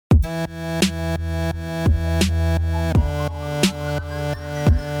Welcome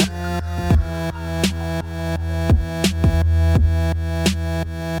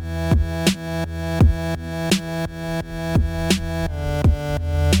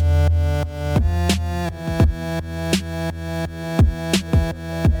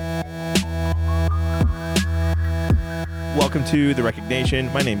to The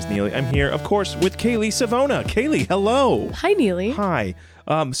Recognition. My name's Neely. I'm here, of course, with Kaylee Savona. Kaylee, hello. Hi, Neely. Hi.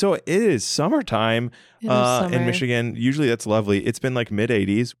 So it is summertime in Michigan. Usually that's lovely. It's been like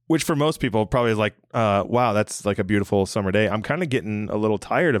mid-80s, which for most people probably is like, wow, that's like a beautiful summer day. I'm kind of getting a little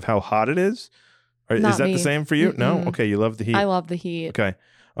tired of how hot it is. Is that the same for you? Mm-mm. No? Okay, you love the heat. I love the heat. Okay.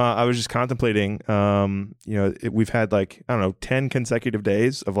 I was just contemplating, we've had like, 10 consecutive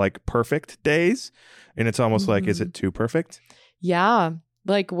days of like perfect days. And it's almost like, is it too perfect? Yeah.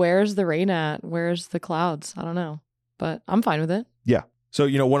 Like, where's the rain at? Where's the clouds? I don't know. But I'm fine with it. Yeah. So,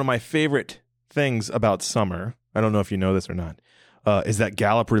 one of my favorite things about summer, I don't know if you know this or not, is that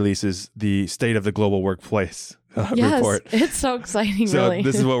Gallup releases the State of the Global Workplace report. It's so exciting, so really.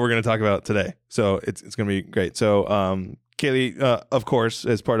 This is what we're going to talk about today. So it's going to be great. So Kaylee, of course,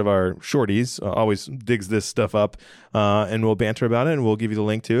 as part of our shorties, always digs this stuff up, and we'll banter about it, and we'll give you the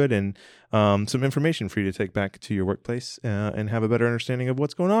link to it and some information for you to take back to your workplace and have a better understanding of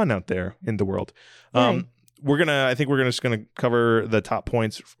what's going on out there in the world. Right. I think we're just gonna cover the top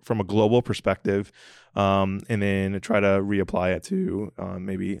points from a global perspective, and then try to reapply it to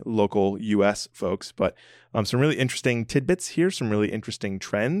maybe local U.S. folks. But some really interesting tidbits here, some really interesting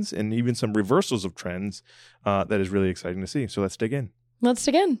trends, and even some reversals of trends that is really exciting to see. So let's dig in.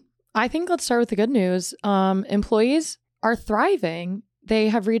 I think let's start with the good news. Employees are thriving. They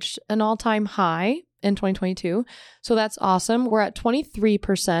have reached an all-time high in 2022. So that's awesome. We're at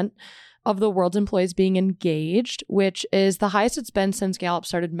 23% of the world's employees being engaged, which is the highest it's been since Gallup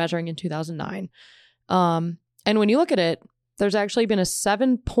started measuring in 2009. And when you look at it, there's actually been a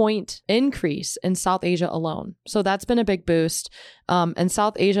 7-point increase in South Asia alone. So that's been a big boost. And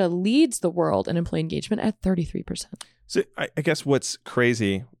South Asia leads the world in employee engagement at 33%. So I guess what's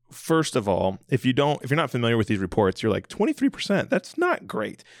crazy, first of all, if you're not familiar with these reports, you're like 23%. That's not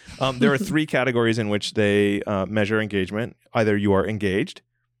great. There are 3 categories in which they measure engagement. Either you are engaged,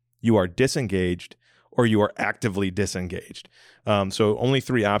 you are disengaged, or you are actively disengaged. So only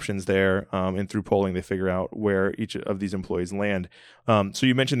 3 options there. And through polling, they figure out where each of these employees land. So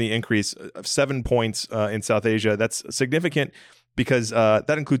you mentioned the increase of 7 points in South Asia. That's significant because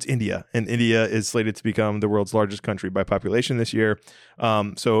that includes India. And India is slated to become the world's largest country by population this year.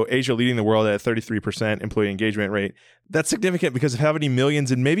 So Asia leading the world at a 33% employee engagement rate. That's significant because of how many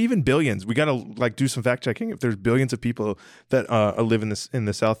millions and maybe even billions. We got to do some fact checking if there's billions of people that live in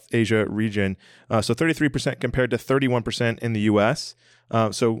the South Asia region. So 33% compared to 31% in the US.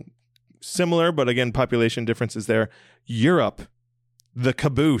 So similar, but again, population differences there. Europe, the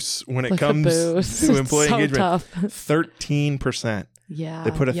caboose when it comes to employee engagement, tough. 13%. Yeah.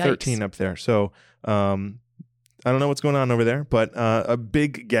 They put a 13 up there. So I don't know what's going on over there, but a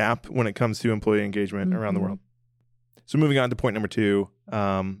big gap when it comes to employee engagement around the world. So moving on to point number 2,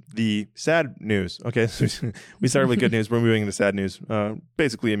 the sad news. Okay, so we started with good news. We're moving into sad news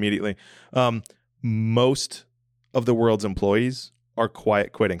basically immediately. Most of the world's employees are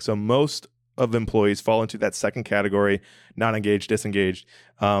quiet quitting. So most of employees fall into that second category, not engaged, disengaged,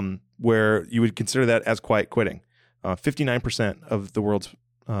 where you would consider that as quiet quitting. 59% of the world's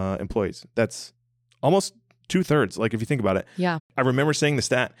employees. That's almost 2/3. Like if you think about it. Yeah. I remember saying the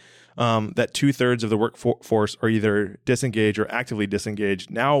stat that 2/3 of the workforce are either disengaged or actively disengaged.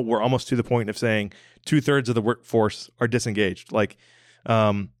 Now we're almost to the point of saying 2/3 of the workforce are disengaged. Like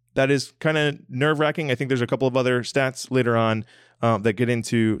that is kind of nerve-wracking. I think there's a couple of other stats later on that get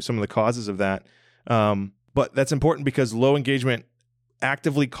into some of the causes of that. But that's important because low engagement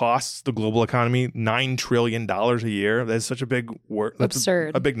actively costs the global economy $9 trillion a year. That's such a big word. That's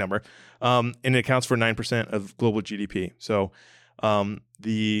absurd. A big number. And it accounts for 9% of global GDP. So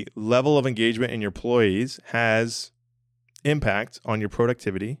the level of engagement in your employees has impact on your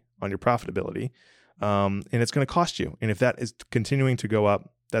productivity, on your profitability, and it's going to cost you. And if that is continuing to go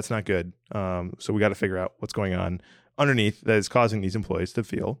up, that's not good. So we got to figure out what's going on underneath that is causing these employees to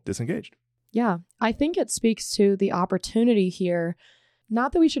feel disengaged. Yeah, I think it speaks to the opportunity here.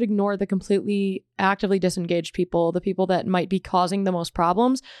 Not that we should ignore the completely actively disengaged people, the people that might be causing the most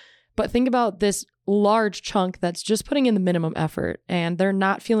problems, but think about this large chunk that's just putting in the minimum effort and they're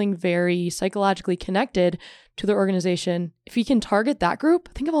not feeling very psychologically connected to their organization. If you can target that group,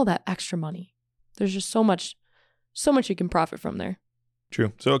 think of all that extra money. There's just so much you can profit from there.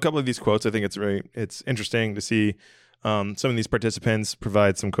 True. So a couple of these quotes, I think it's interesting to see Some of these participants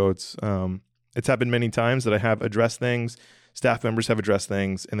provide some quotes. It's happened many times that I have addressed things, staff members have addressed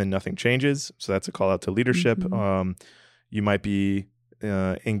things, and then nothing changes. So that's a call out to leadership. Mm-hmm. You might be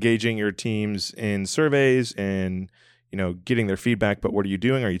engaging your teams in surveys and getting their feedback, but what are you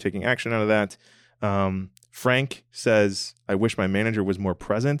doing? Are you taking action out of that? Frank says, I wish my manager was more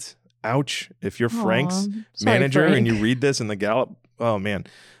present. Ouch. If you're Frank's manager, Frank, and you read this in the Gallup, oh man.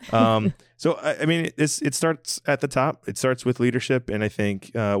 So, I mean, it starts at the top. It starts with leadership. And I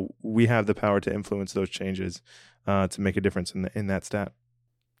think we have the power to influence those changes to make a difference in that stat.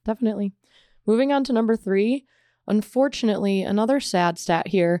 Definitely. Moving on to number 3. Unfortunately, another sad stat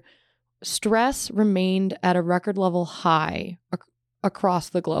here. Stress remained at a record level high across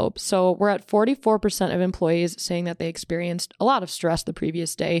the globe. So we're at 44% of employees saying that they experienced a lot of stress the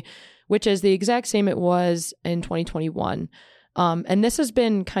previous day, which is the exact same it was in 2021. And this has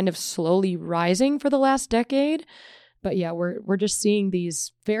been kind of slowly rising for the last decade. But yeah, we're just seeing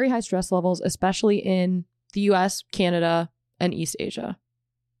these very high stress levels, especially in the US, Canada, and East Asia.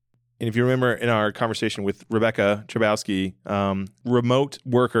 And if you remember in our conversation with Rebecca Chabowski, remote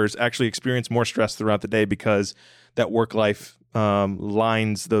workers actually experience more stress throughout the day because that work-life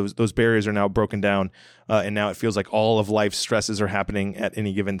lines, those barriers are now broken down, and now it feels like all of life's stresses are happening at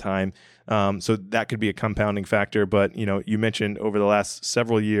any given time. So that could be a compounding factor. But you mentioned over the last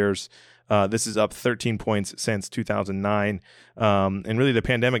several years, this is up 13 points since 2009, and really the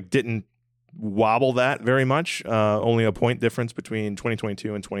pandemic didn't wobble that very much. Only a point difference between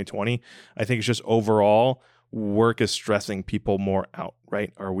 2022 and 2020. I think it's just overall work is stressing people more out,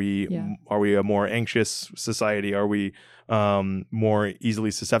 right? Are we a more anxious society? Are we more easily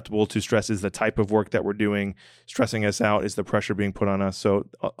susceptible to stress? Is the type of work that we're doing stressing us out? Is the pressure being put on us? So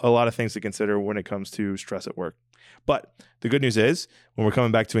a lot of things to consider when it comes to stress at work. But the good news is, when we're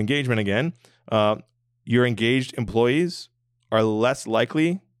coming back to engagement again, your engaged employees are less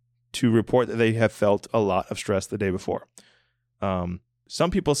likely to report that they have felt a lot of stress the day before.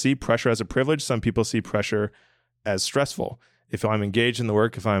 Some people see pressure as a privilege. Some people see pressure as stressful. If I'm engaged in the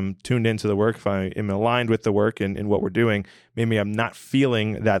work, if I'm tuned into the work, if I am aligned with the work and what we're doing, maybe I'm not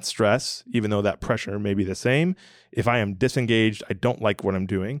feeling that stress, even though that pressure may be the same. If I am disengaged, I don't like what I'm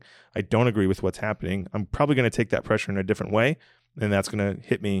doing, I don't agree with what's happening, I'm probably going to take that pressure in a different way, and that's going to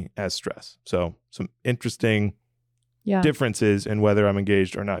hit me as stress. So some interesting differences in whether I'm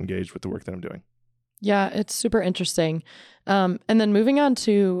engaged or not engaged with the work that I'm doing. Yeah, it's super interesting. And then moving on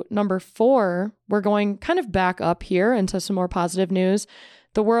to number 4, we're going kind of back up here into some more positive news.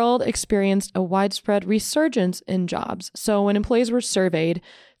 The world experienced a widespread resurgence in jobs. So when employees were surveyed,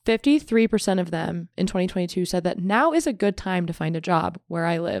 53% of them in 2022 said that now is a good time to find a job where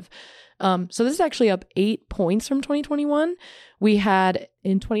I live. So this is actually up 8 points from 2021. We had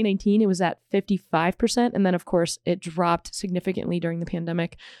in 2019, it was at 55%. And then, of course, it dropped significantly during the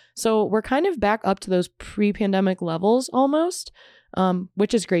pandemic. So we're kind of back up to those pre-pandemic levels almost,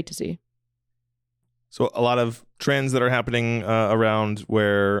 which is great to see. So a lot of trends that are happening around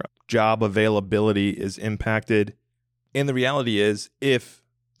where job availability is impacted. And the reality is, if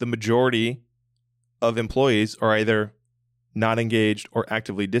the majority of employees are either not engaged or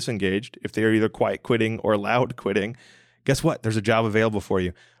actively disengaged, if they are either quiet quitting or loud quitting, guess what? There's a job available for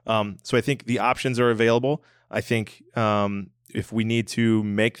you. So I think the options are available. I think if we need to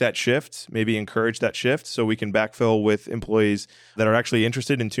make that shift, maybe encourage that shift so we can backfill with employees that are actually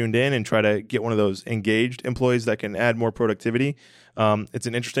interested and tuned in and try to get one of those engaged employees that can add more productivity. It's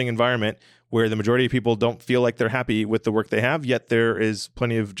an interesting environment where the majority of people don't feel like they're happy with the work they have, yet there is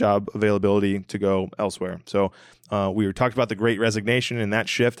plenty of job availability to go elsewhere. So we talked about the Great Resignation and that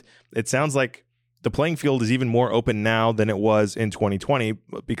shift. It sounds like the playing field is even more open now than it was in 2020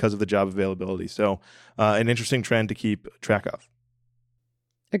 because of the job availability. So an interesting trend to keep track of.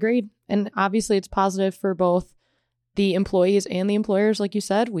 Agreed. And obviously it's positive for both the employees and the employers. Like you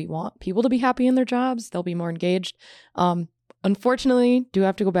said, we want people to be happy in their jobs. They'll be more engaged. Unfortunately, do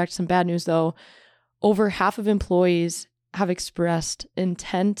have to go back to some bad news though. Over half of employees have expressed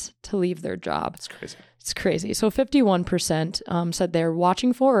intent to leave their job. It's crazy. It's crazy. So 51% said they're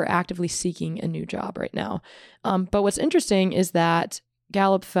watching for or actively seeking a new job right now. But what's interesting is that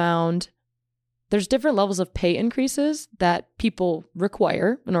Gallup found there's different levels of pay increases that people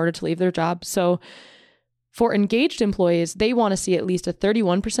require in order to leave their job. So for engaged employees, they want to see at least a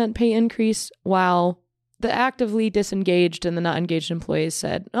 31% pay increase, while the actively disengaged and the not engaged employees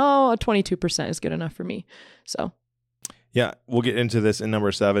said, a 22% is good enough for me. So yeah, we'll get into this in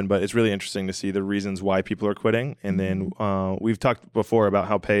number 7, but it's really interesting to see the reasons why people are quitting. And then we've talked before about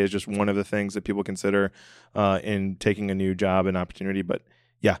how pay is just one of the things that people consider in taking a new job and opportunity. But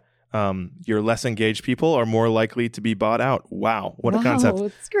yeah, Your less engaged people are more likely to be bought out. Wow, what a concept.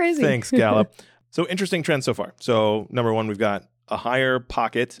 It's crazy. Thanks, Gallup. So interesting trends so far. So number one, we've got a higher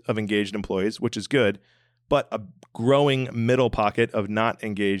pocket of engaged employees, which is good, but a growing middle pocket of not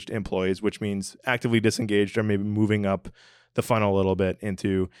engaged employees, which means actively disengaged or maybe moving up the funnel a little bit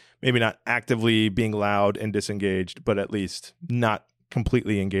into maybe not actively being loud and disengaged, but at least not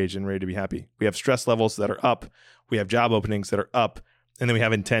completely engaged and ready to be happy. We have stress levels that are up. We have job openings that are up. And then we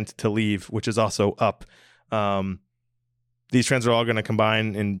have intent to leave, which is also up. These trends are all going to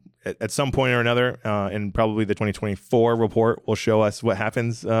combine at some point or another, and probably the 2024 report will show us what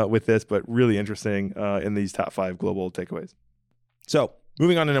happens with this, but really interesting in these top 5 global takeaways. So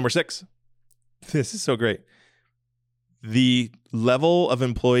moving on to number 6. This is so great. The level of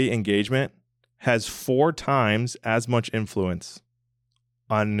employee engagement has 4 times as much influence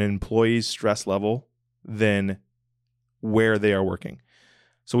on an employee's stress level than where they are working.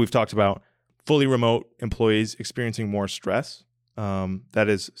 So we've talked about fully remote employees experiencing more stress. That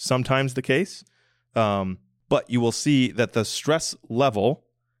is sometimes the case. But you will see that the stress level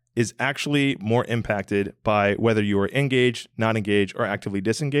is actually more impacted by whether you are engaged, not engaged, or actively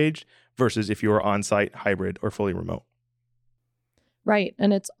disengaged versus if you are on-site, hybrid, or fully remote. Right.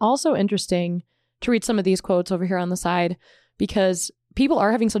 And it's also interesting to read some of these quotes over here on the side because people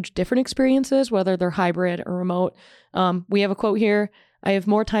are having such different experiences, whether they're hybrid or remote. We have a quote here. I have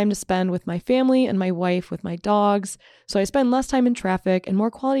more time to spend with my family and my wife with my dogs. So I spend less time in traffic and more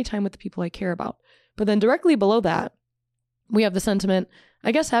quality time with the people I care about. But then directly below that, we have the sentiment,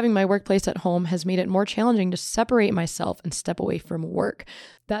 I guess having my workplace at home has made it more challenging to separate myself and step away from work.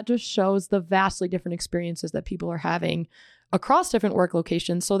 That just shows the vastly different experiences that people are having across different work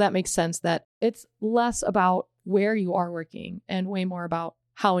locations. So that makes sense that it's less about where you are working and way more about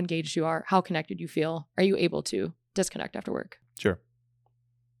how engaged you are, how connected you feel. Are you able to disconnect after work? Sure.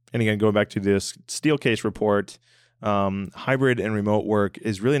 And again, going back to this Steelcase report, hybrid and remote work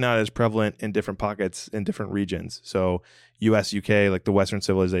is really not as prevalent in different pockets in different regions. So US, UK, like the Western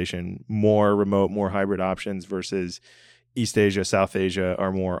civilization, more remote, more hybrid options versus East Asia, South Asia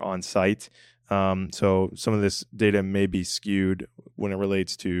are more on-site. So some of this data may be skewed when it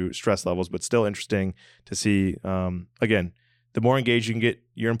relates to stress levels, but still interesting to see. Again, the more engaged you can get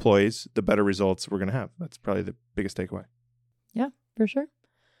your employees, the better results we're going to have. That's probably the biggest takeaway. Yeah, for sure.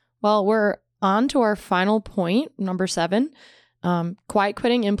 Well, we're on to our final point, number 7. Quiet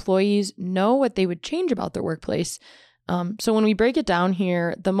quitting employees know what they would change about their workplace. So when we break it down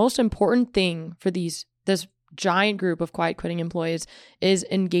here, the most important thing for this giant group of quiet quitting employees is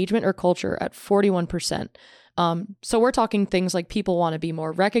engagement or culture at 41%. So we're talking things like people want to be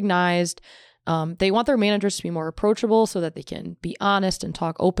more recognized. They want their managers to be more approachable so that they can be honest and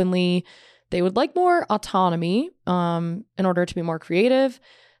talk openly. They would like more autonomy in order to be more creative.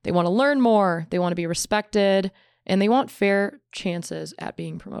 They want to learn more. They want to be respected, and they want fair chances at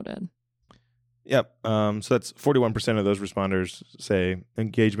being promoted. Yep. So that's 41% of those responders say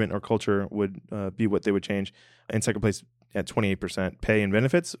engagement or culture would be what they would change. In second place at 28%, pay and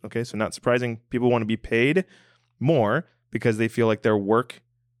benefits. Okay, so not surprising. People want to be paid more because they feel like they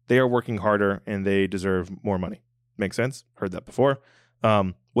are working harder and they deserve more money. Makes sense? Heard that before.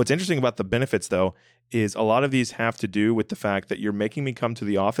 What's interesting about the benefits, though, is a lot of these have to do with the fact that you're making me come to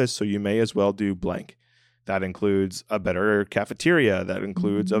the office, so you may as well do blank. That includes a better cafeteria. That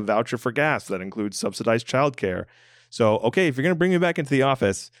includes a voucher for gas. That includes subsidized childcare. So, okay, if you're going to bring me back into the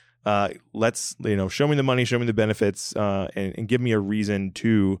office, let's show me the money, show me the benefits, and give me a reason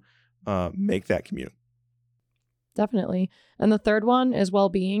to make that commute. Definitely. And the third one is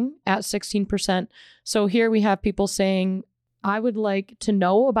well-being at 16%. So here we have people saying, I would like to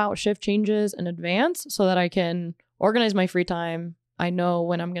know about shift changes in advance so that I can organize my free time. I know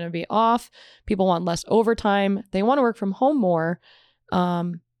when I'm going to be off. People want less overtime. They want to work from home more.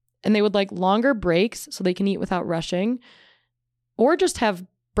 And they would like longer breaks so they can eat without rushing or just have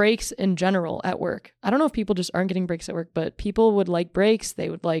breaks in general at work. I don't know if people just aren't getting breaks at work, but people would like breaks.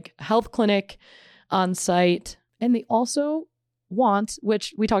 They would like a health clinic on site. And they also want,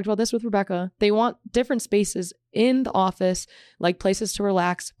 which we talked about this with Rebecca, they want different spaces in the office, like places to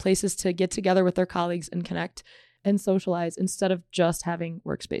relax, places to get together with their colleagues and connect and socialize instead of just having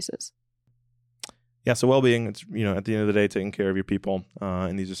workspaces. Yeah, so well-being, it's, at the end of the day, taking care of your people.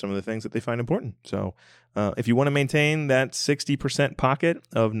 And these are some of the things that they find important. So if you want to maintain that 60% pocket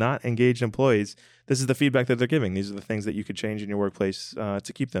of not engaged employees, this is the feedback that they're giving. These are the things that you could change in your workplace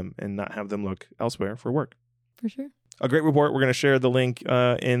to keep them and not have them look elsewhere for work. For sure. A great report. We're going to share the link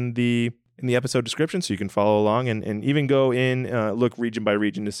in the episode description so you can follow along and even go in, look region by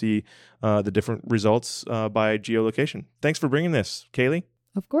region to see the different results by geolocation. Thanks for bringing this, Kaylee.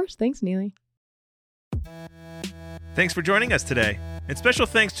 Of course. Thanks, Neely. Thanks for joining us today. And special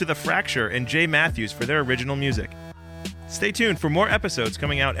thanks to The Fracture and Jay Matthews for their original music. Stay tuned for more episodes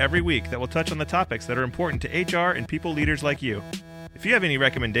coming out every week that will touch on the topics that are important to HR and people leaders like you. If you have any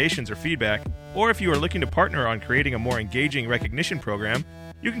recommendations or feedback, or if you are looking to partner on creating a more engaging recognition program,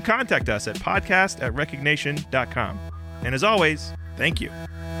 you can contact us at podcast@recognition.com. And as always, thank you.